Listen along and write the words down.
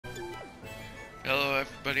Hello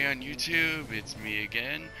everybody on YouTube, it's me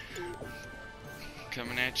again,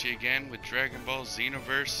 coming at you again with Dragon Ball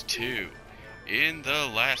XENOVERSE 2. In the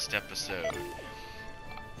last episode,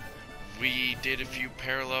 we did a few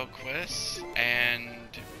parallel quests, and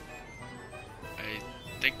I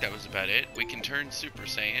think that was about it. We can turn Super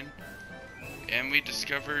Saiyan, and we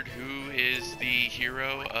discovered who is the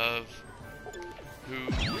hero of, who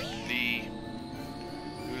the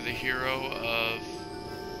hero of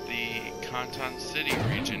the Canton City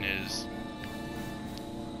region is,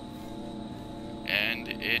 and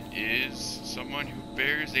it is someone who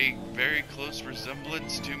bears a very close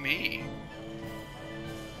resemblance to me.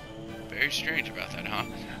 Very strange about that, huh?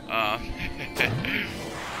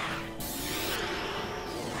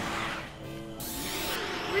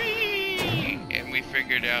 Whee! And we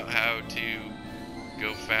figured out how to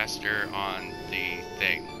go faster on the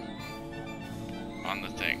thing.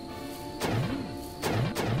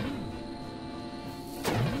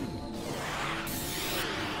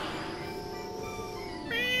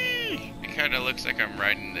 It kind of looks like I'm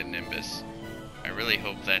riding the Nimbus. I really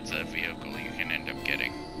hope that's a vehicle you can end up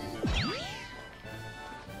getting.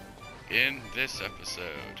 In this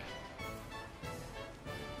episode,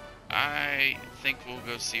 I think we'll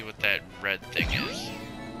go see what that red thing is.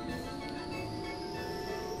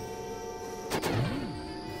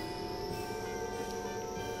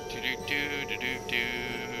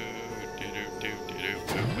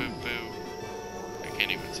 I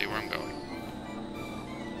can't even see where I'm going.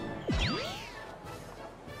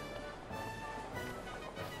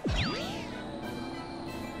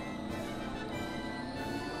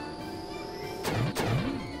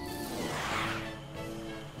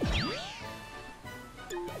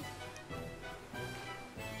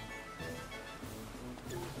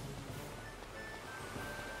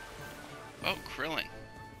 Oh, Krillin.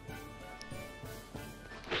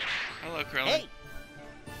 Hello, Krillin. Hey.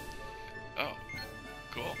 Oh,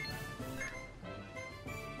 cool.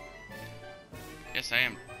 Yes, I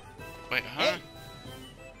am. Wait, huh? Hey.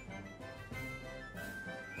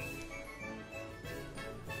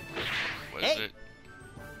 What is it?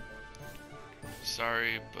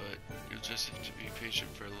 Sorry, but you'll just have to be patient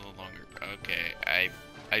for a little longer. Okay,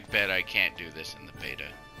 I bet I can't do this in the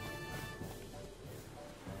beta.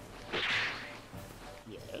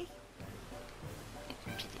 Yes.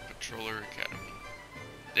 Welcome to the Patroller Academy.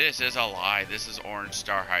 This is a lie. This is Orange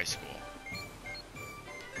Star High School.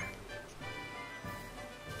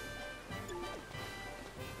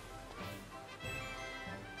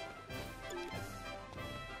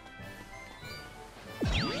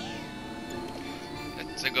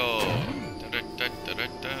 Let's go.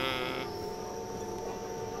 Da-da-da-da-da-da.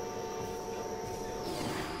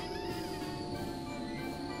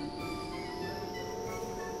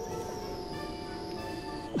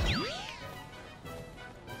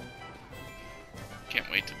 Can't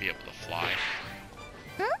wait to be able to fly.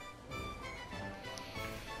 Huh?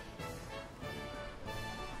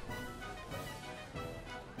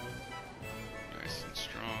 Nice and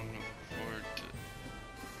strong. Looking forward to.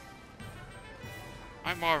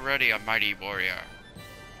 I'm already a mighty warrior.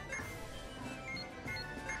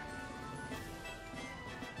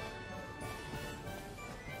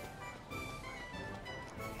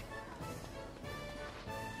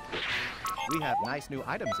 We have nice new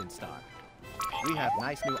items in stock. We have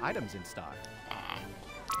nice new items in stock.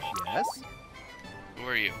 Yes? Who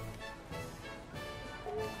are you?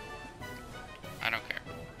 I don't care.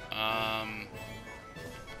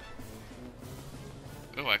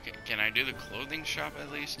 Oh, can I do the clothing shop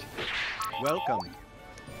at least? Welcome.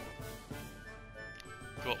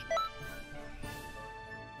 Cool.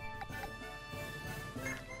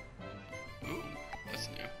 Ooh, that's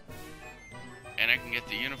new. And I can get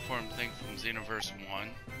the uniform thing from XENOVERSE 1.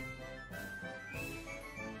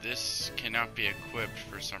 This cannot be equipped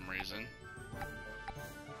for some reason.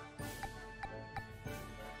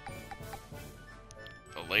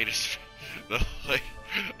 The latest... the late...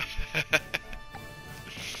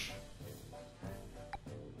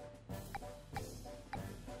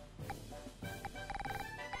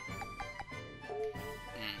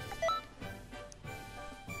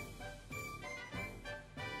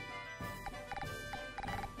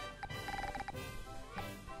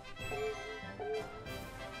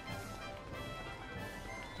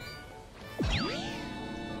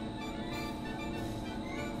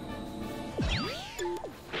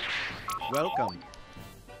 Welcome.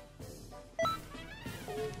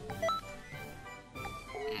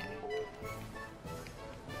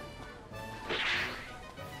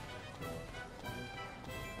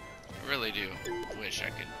 I really do wish I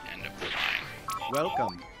could end up flying.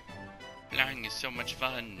 Welcome. Flying is so much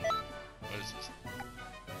fun. What is this?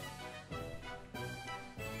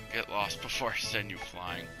 Get lost before I send you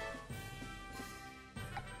flying.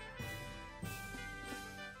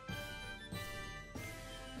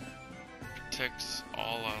 Protects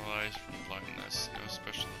all allies from blindness. No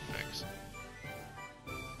special effects.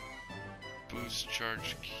 Boost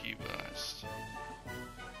charge key blast.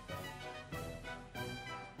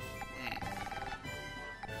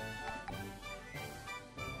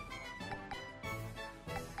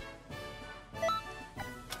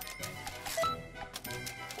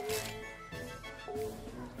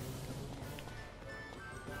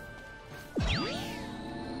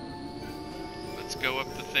 Let's go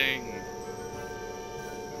up the thing.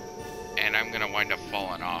 And I'm gonna wind up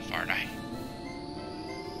falling off, aren't I?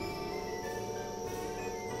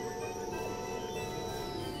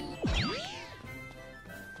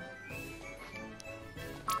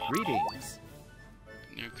 Greetings.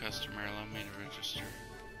 New customer, allow me to register.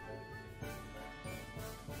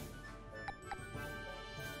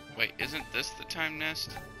 Wait, isn't this the time nest?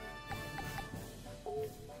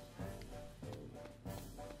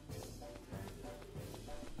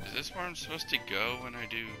 Is this where I'm supposed to go when I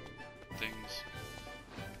do things?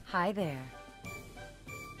 Hi there.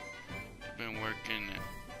 I've been working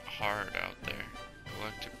hard out there.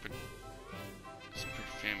 Galactic, it's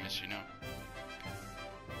pretty famous, you know.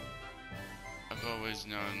 I've always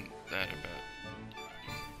known that about.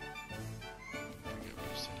 Forget what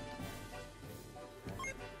I said.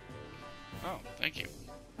 Oh, thank you.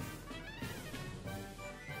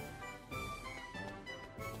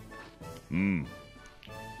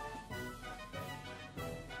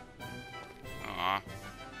 Aw,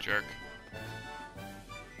 jerk.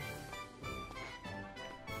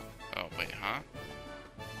 Oh, wait, huh?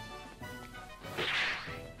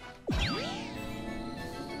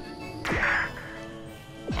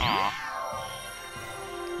 Aw.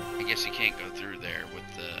 I guess you can't go through there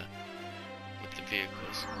with the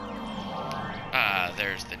vehicles. Ah,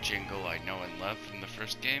 there's the jingle I know and love from the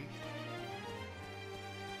first game.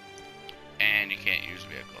 And you can't use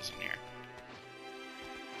vehicles in here.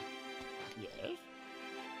 Yes?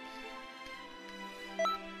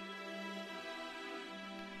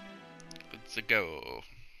 Let's go.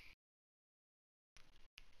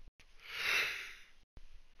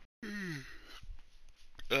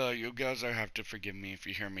 You guys have to forgive me if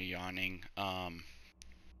you hear me yawning. I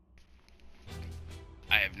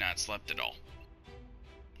have not slept at all.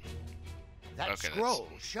 That Okay, scroll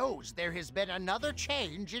shows there has been another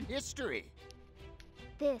change in history.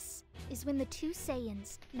 This is when the two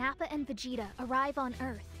Saiyans, Nappa and Vegeta, arrive on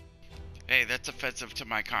Earth. Hey, that's offensive to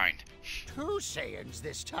my kind. Two Saiyans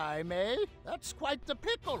this time, eh? That's quite the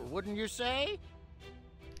pickle, wouldn't you say?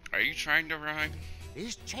 Are you trying to rhyme?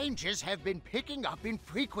 These changes have been picking up in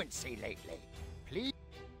frequency lately. Please.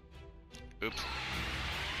 Oops.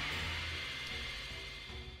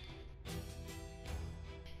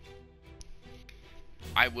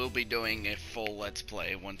 I will be doing a full Let's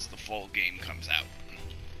Play once the full game comes out.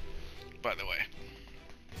 By the way.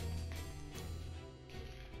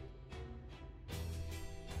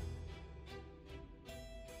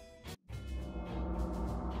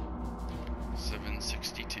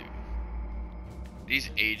 $7.62. These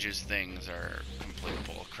ages things are complete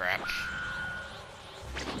bull crap.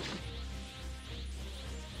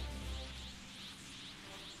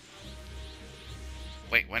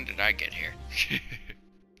 Wait, when did I get here?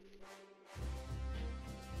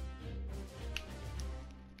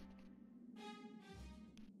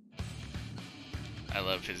 I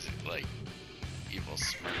love his, like, evil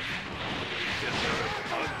smirk.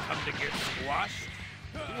 Come to get squashed?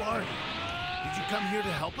 Who are you? Did you come here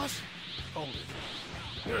to help us? Hold it.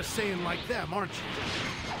 You're a Saiyan like them, aren't you?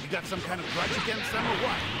 You got some kind of grudge against them or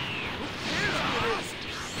what? Who cares who it is?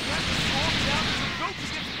 You have to storm down so Goku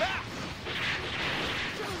gets back!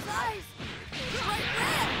 Joe's eyes! They're right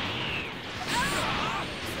red! Ah!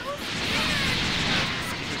 So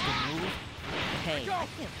scared! Hey, I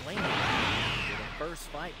can't blame you. For the first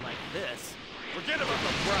fight like this. Forget about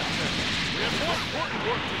the practice. We have more important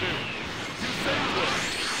work to do. You say this.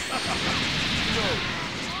 No.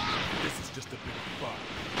 This is just a bit of fun.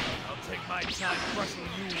 I'll take my time crushing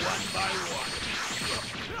you one by one.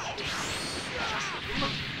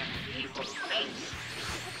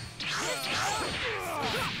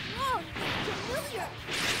 Whoa! Familiar!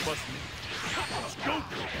 Must be. It's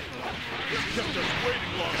Goku. He's kept us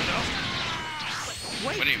waiting long enough.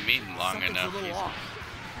 Wait! What do you mean long Something's enough? a little off.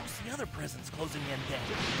 Who's the other presence closing in then?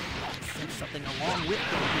 Send something along with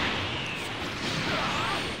Goku.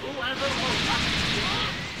 Whoever will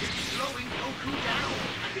slowing Goku down,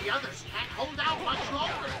 and the others can't hold out much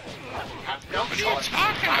longer. We have no What are you choice.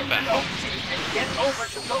 talking Find about? Goku and get over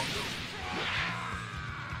to Goku.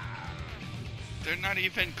 They're not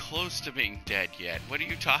even close to being dead yet. What are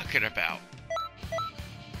you talking about?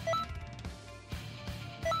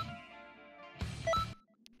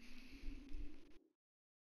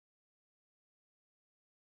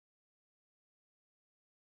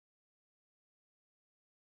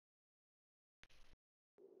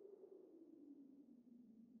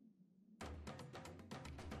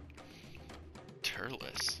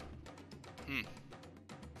 Turles.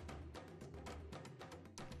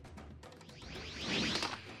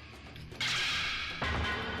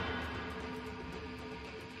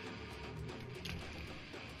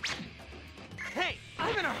 Hey,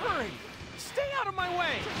 I'm in a hurry. Stay out of my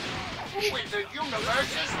way. Who in the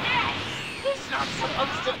universe is that? He's not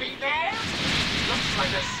supposed to be there. He looks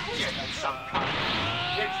like a skin of some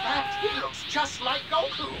kind. In fact, he looks just like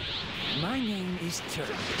Goku. My name is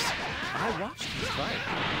Turles. I watched you fight.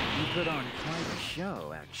 You put on quite a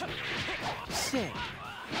show, actually. Say,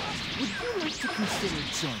 would you like to consider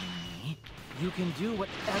joining me? You can do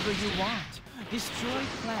whatever you want. Destroy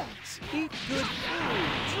planets, eat good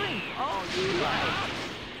food, drink all you like.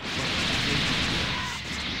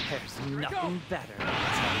 There's nothing better,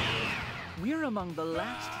 I'll tell you. We're among the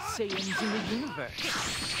last Saiyans in the universe.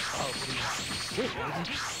 All things considered,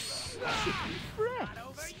 should be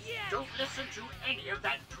friends. Don't listen to any of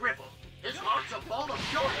that drivel. His heart's a ball of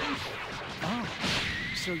pure evil. Oh,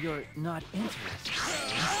 so you're not interested,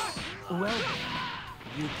 eh? Well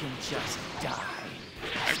then, you can just die.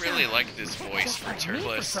 I really like this voice for For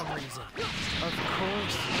Turles. some reason. Of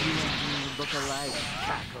course, you and me look alike,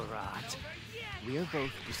 Kakarot. We're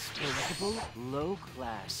both disposable,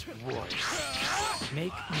 low-class warriors.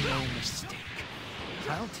 Make no mistake.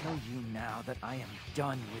 I'll tell you now that I am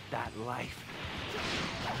done with that life.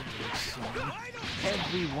 Soon,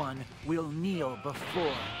 everyone will kneel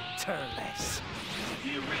before Turles.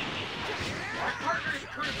 You read me. Our partner is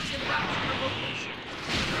currently en route to your location.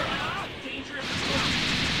 Dangerous as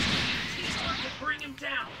teamwork will bring him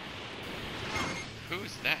down.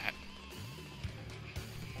 Who's that?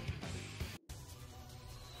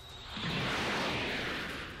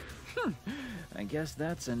 I guess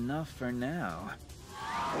that's enough for now.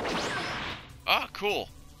 Oh, cool.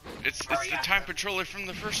 It's the time patroller from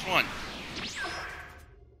the first one.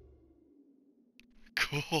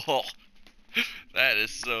 Cool. That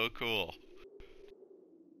is so cool.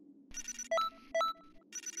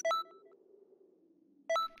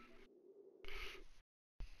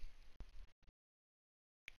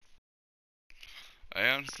 I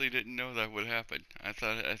honestly didn't know that would happen. I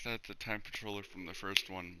thought the time patroller from the first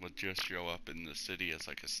one would just show up in the city as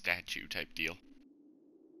like a statue type deal.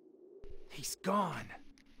 He's gone.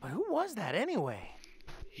 But who was that anyway?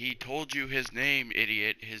 He told you his name,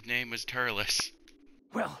 idiot. His name was Turles.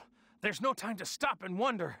 Well, there's no time to stop and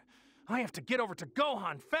wonder. I have to get over to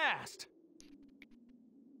Gohan fast.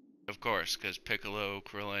 Of course, because Piccolo,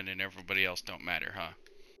 Krillin, and everybody else don't matter, huh?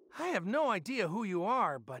 I have no idea who you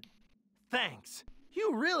are, but thanks.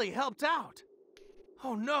 You really helped out.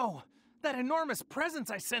 Oh no, that enormous presence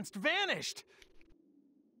I sensed vanished.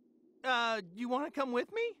 You want to come with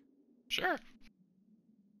me? Sure.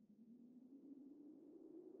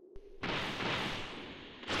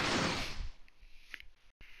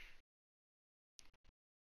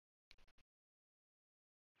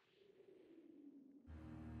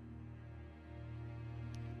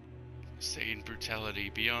 Saiyan brutality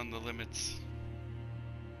beyond the limits.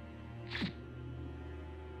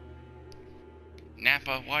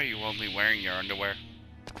 Nappa, why are you only wearing your underwear?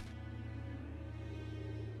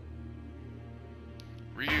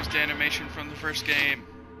 Reused animation from the first game.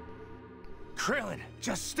 Krillin,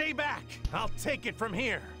 just stay back. I'll take it from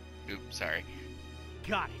here. Oops, sorry.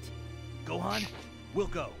 Got it. Gohan, we'll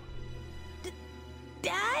go.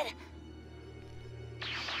 Dad?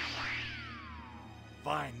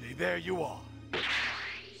 Finally, there you are.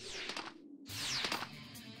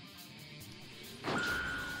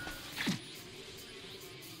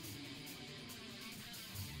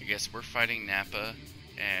 I guess we're fighting Nappa,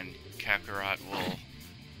 and Kakarot will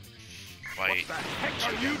fight. What the heck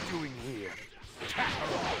are you doing here?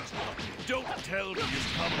 Kakarot! Don't tell me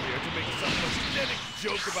you've come here to make some pathetic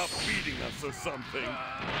joke about beating us or something.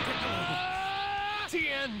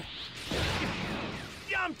 Tien!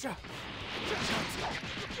 Yamcha!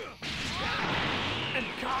 And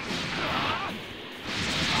Kami!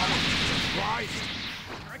 Rising!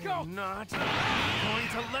 I'm not going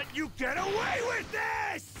to let you get away with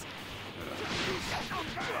this!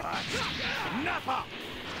 Nappa!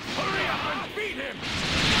 Hurry up and beat him!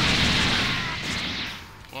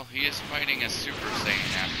 Well, he is fighting a Super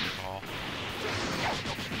Saiyan after all.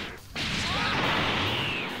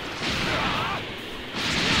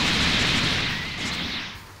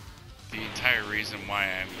 The entire reason why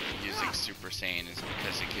I'm using Super Saiyan is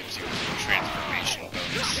because it gives you a transformation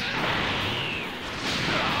bonus.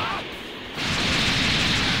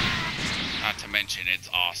 Not to mention, it's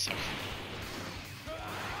awesome.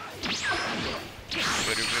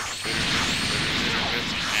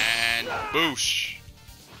 And boosh!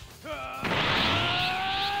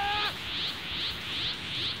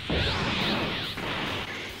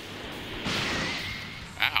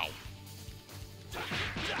 Ow.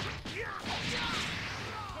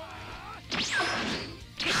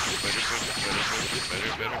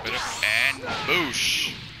 And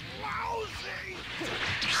boosh!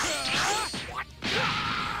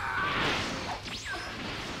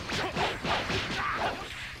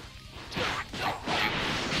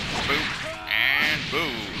 Boom and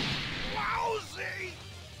boom.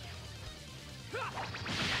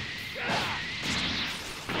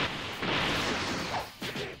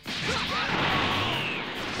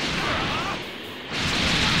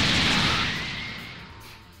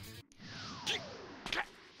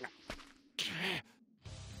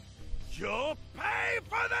 You'll pay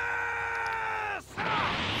for this!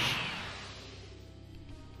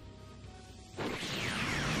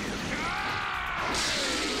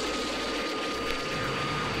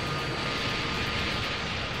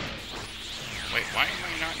 Wait, why am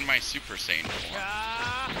I not in my Super Saiyan form?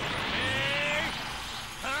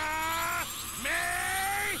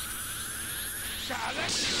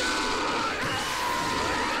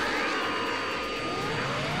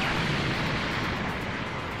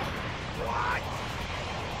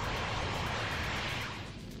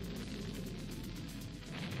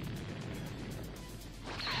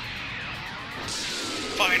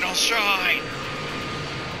 Final shine!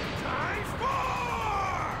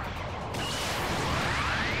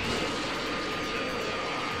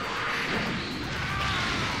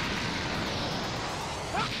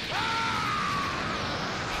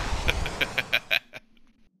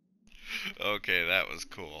 Okay, that was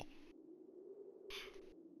cool.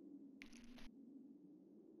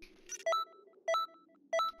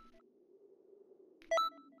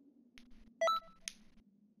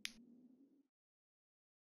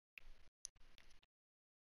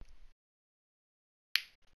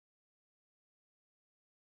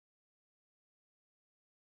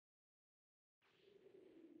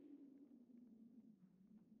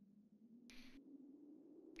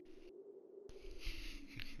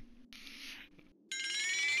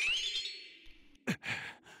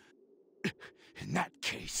 In that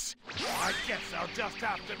case, I guess I'll just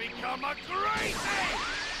have to become a crazy!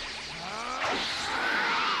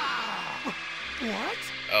 What?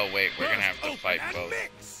 Oh wait, we're gonna have to fight both.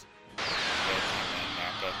 Mix. Both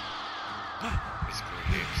Nappa. Basically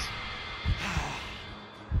leaves.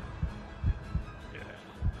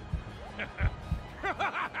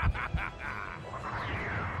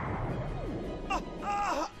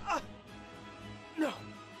 No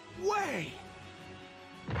way!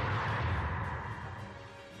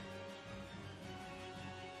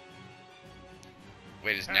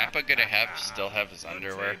 Wait, is Nappa gonna still have his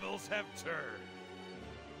underwear? The tables have turned.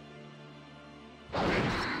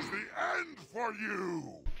 This is the end for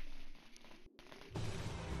you!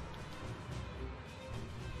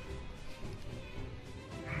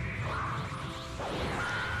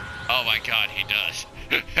 Oh my god, he does.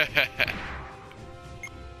 A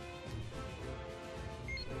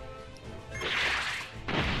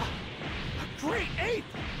great ape!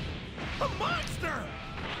 A monster!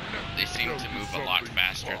 They seem to move a lot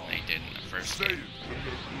faster than they did in the first game. Saiyans in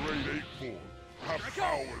their great ape form have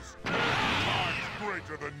powers times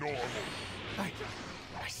greater than normal. I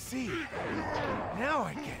see. Now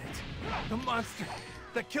I get it. The monster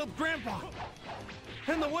that killed Grandpa.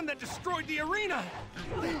 And the one that destroyed the arena.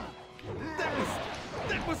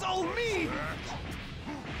 That was all me!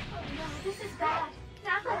 Oh no, this is bad.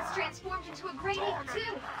 Nappa has transformed into a great ape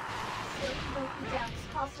too. Breaking both the downs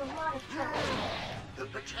caused a lot of trouble. The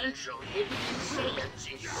potential hidden in Saiyans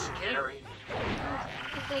is scary.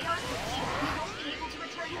 If they aren't defeated, we won't be able to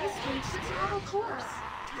return history to its normal course.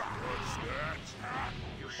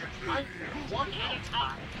 You should fight them one at a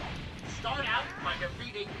time. Start out by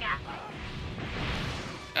defeating Nappa.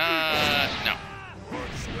 No.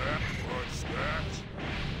 What's that? What's that?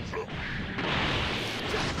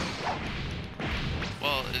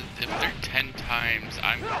 Well, if they're 10 times,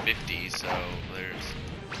 I'm 50, so there's...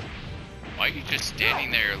 Why are you just standing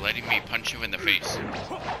there letting me punch you in the face?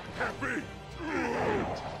 Happy!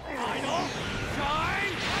 Final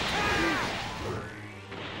time attack!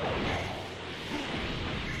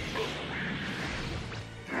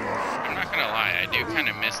 gonna lie, I do kind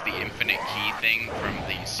of miss the infinite key thing from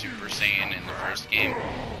the Super Saiyan in the first game.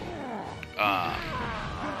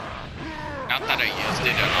 Not that I used it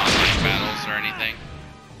in online battles or anything,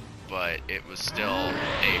 but it was still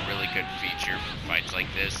a really good feature for fights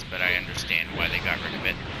like this, but I understand why they got rid of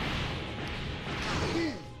it.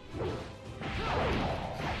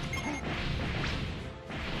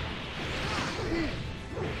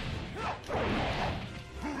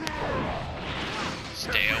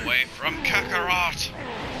 Stay away from Kakarot!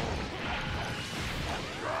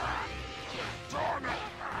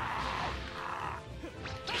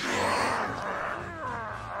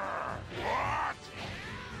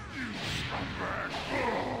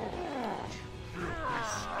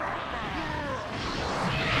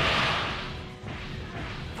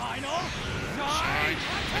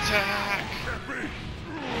 Attack!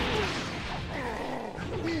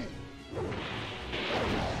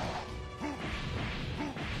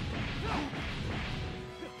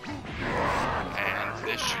 And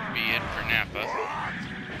this should be it for Nappa.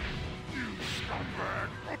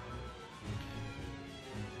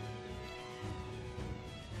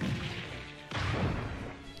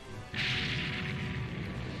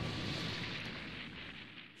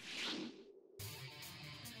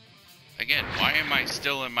 Again, why am I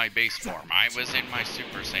still in my base form? I was in my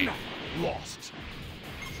Super Saiyan. Lost.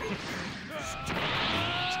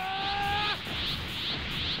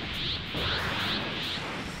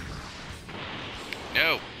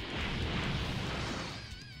 No.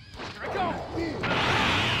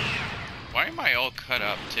 Why am I all cut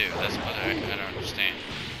up too? That's what I don't understand.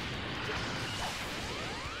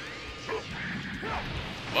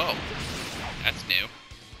 Whoa. That's new.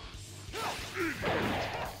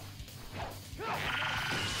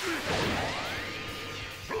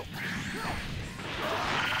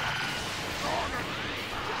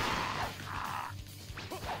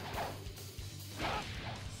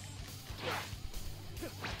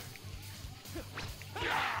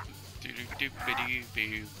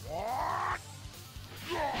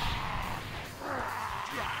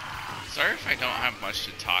 Sorry if I don't have much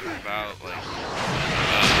to talk about, like,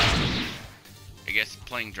 I guess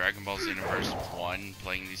playing Dragon Ball Xenoverse 1,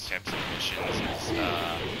 playing these types of missions is,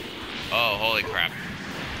 oh, holy crap.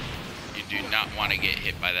 You do not want to get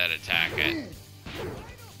hit by that attack at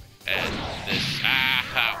this,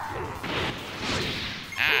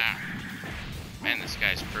 man, this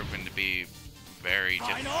guy's proven to be very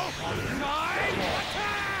difficult.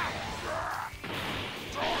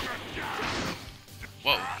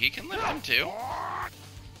 Whoa, he can lift him too?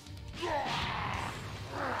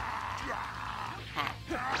 Huh.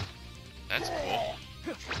 That's cool.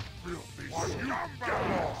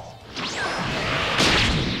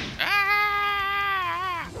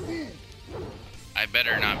 Ah! I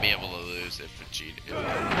better not be able to lose if Vegeta loses.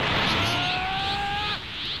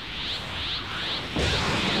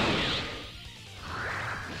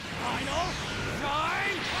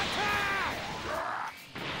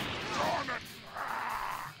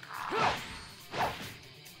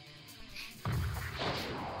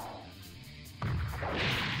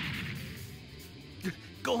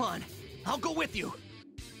 Go on. I'll go with you.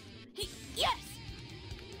 Yes!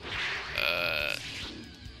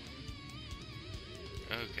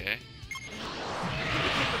 Okay.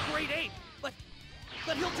 The Great Ape, but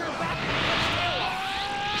he'll turn back.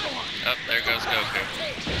 Oh, there goes Goku.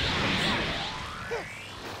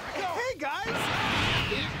 Hey, guys!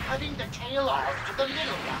 He's cutting the tail off to the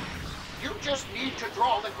middle guy. You just need to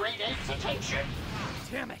draw the Great Ape's attention.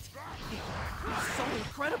 Damn it. He's so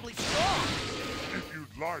incredibly strong. If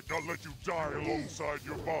you'd like, I'll let you die alongside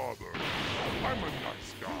your father. I'm a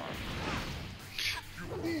nice guy.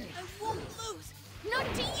 I won't lose. Not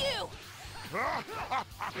to you! You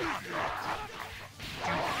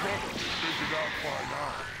probably figured out by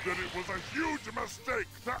now that it was a huge mistake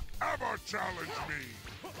to ever challenge me.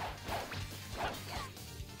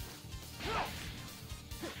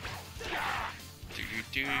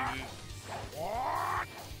 What?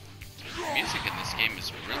 The music in this game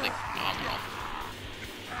is really phenomenal.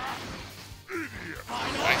 Idiot. I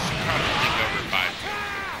should probably go revive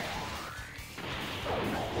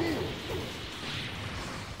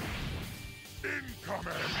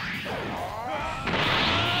Incoming.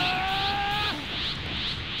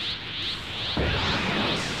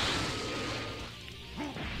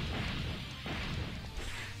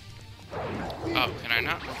 Oh, can I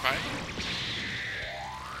not revive?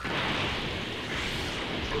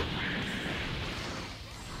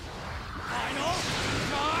 Final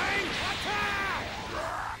time attack!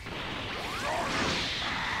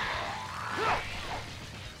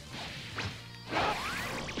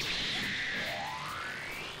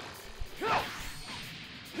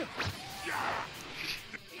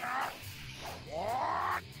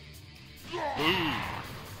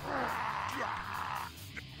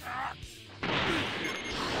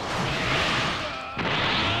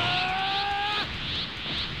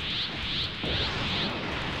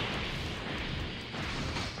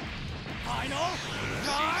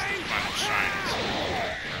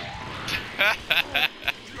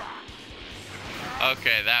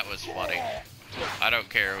 Okay, that was funny. I don't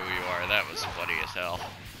care who you are, that was funny as hell.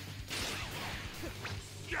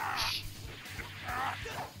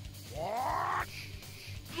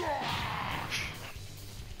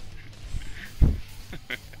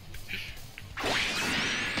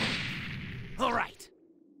 All right.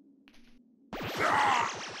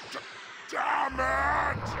 Damn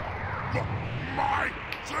it! My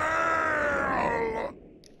tail!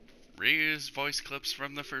 Reuse voice clips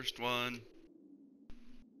from the first one.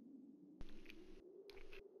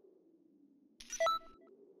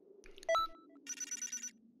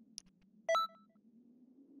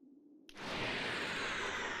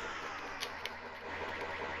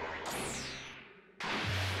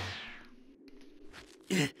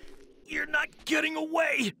 You're not getting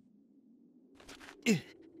away!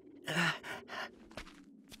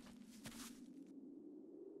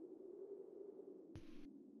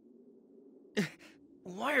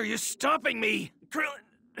 Why are you stopping me? Krillin,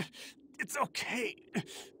 it's okay.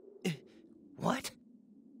 What?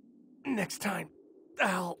 Next time,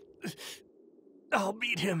 I'll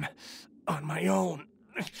beat him on my own.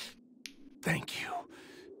 Thank you.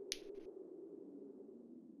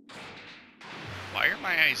 Why are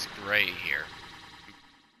my eyes gray here? I'm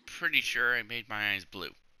pretty sure I made my eyes blue.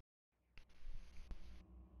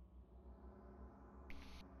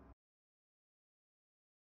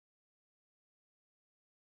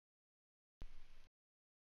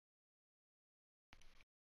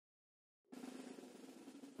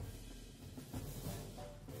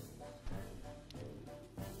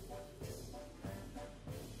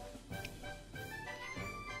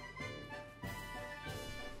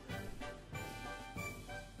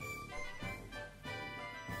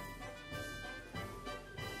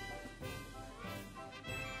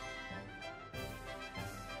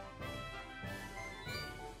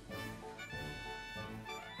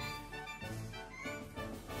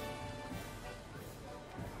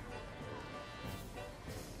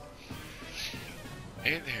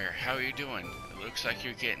 Hey there, how are you doing? It looks like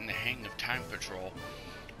you're getting the hang of time patrol.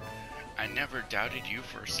 I never doubted you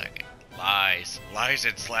for a second. Lies. Lies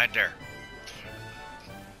and slander.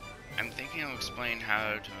 I'm thinking I'll explain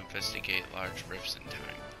how to investigate large rifts in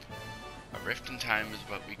time. A rift in time is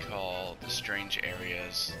what we call the strange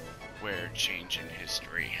areas where change in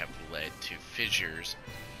history have led to fissures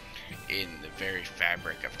in the very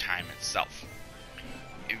fabric of time itself.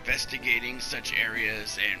 Investigating such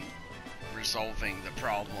areas and resolving the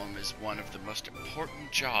problem is one of the most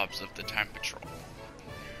important jobs of the Time Patrol.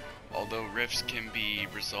 Although rifts can be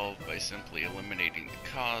resolved by simply eliminating the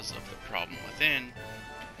cause of the problem within,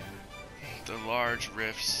 the large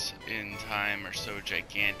rifts in time are so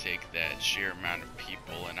gigantic that sheer amount of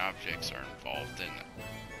people and objects are involved in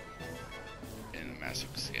a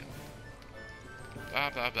massive scale.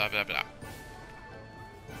 Blah blah blah blah blah.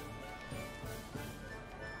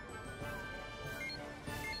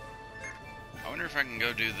 I wonder if I can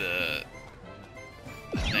go do the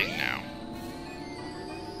thing now.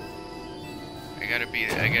 I gotta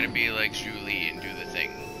be like Julie and do the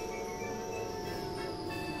thing.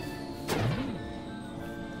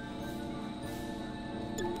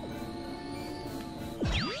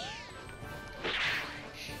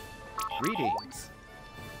 Greetings.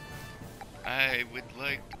 I would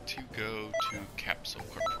like to go to Capsule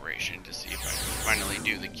Corporation to see if I can finally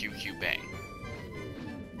do the QQ bang.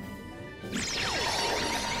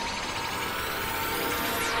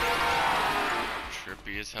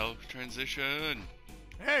 Trippy as hell transition.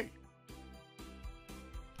 Hey!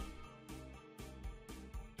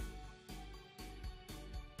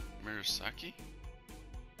 Murasaki?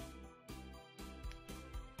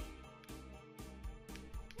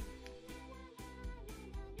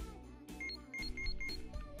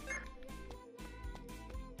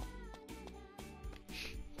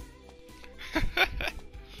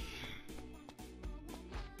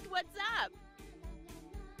 What's up?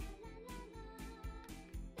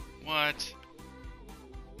 What?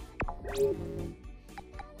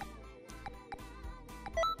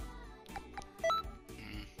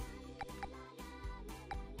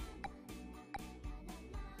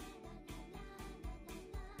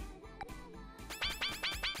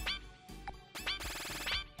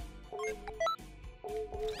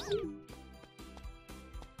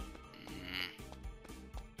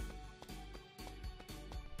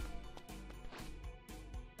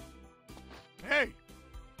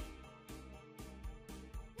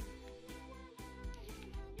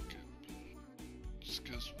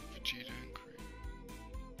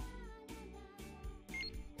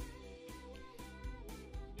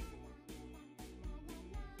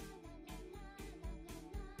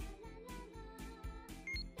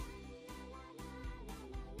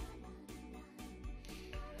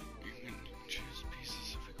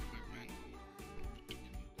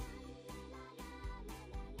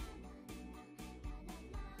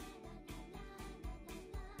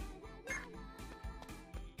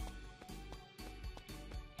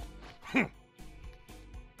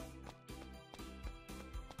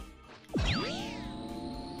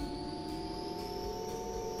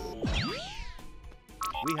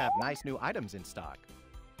 We have nice new items in stock.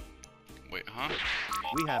 Wait, huh?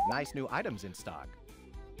 We have nice new items in stock.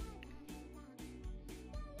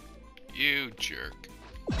 You jerk.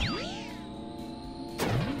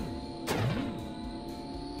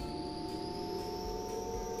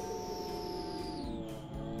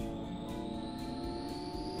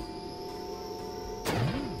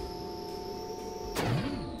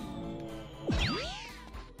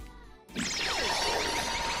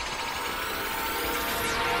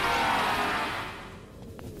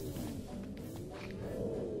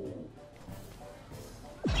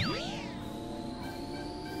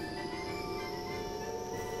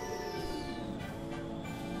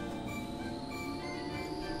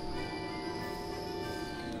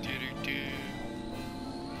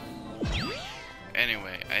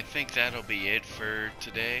 Anyway, I think that'll be it for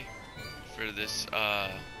today. For this,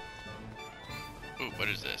 ooh, what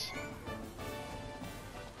is this?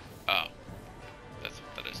 Oh. That's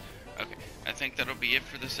what that is. Okay, I think that'll be it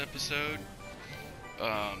for this episode.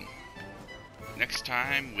 Next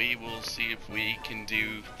time we will see if we can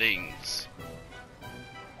do things.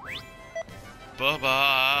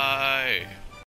 Bye-bye!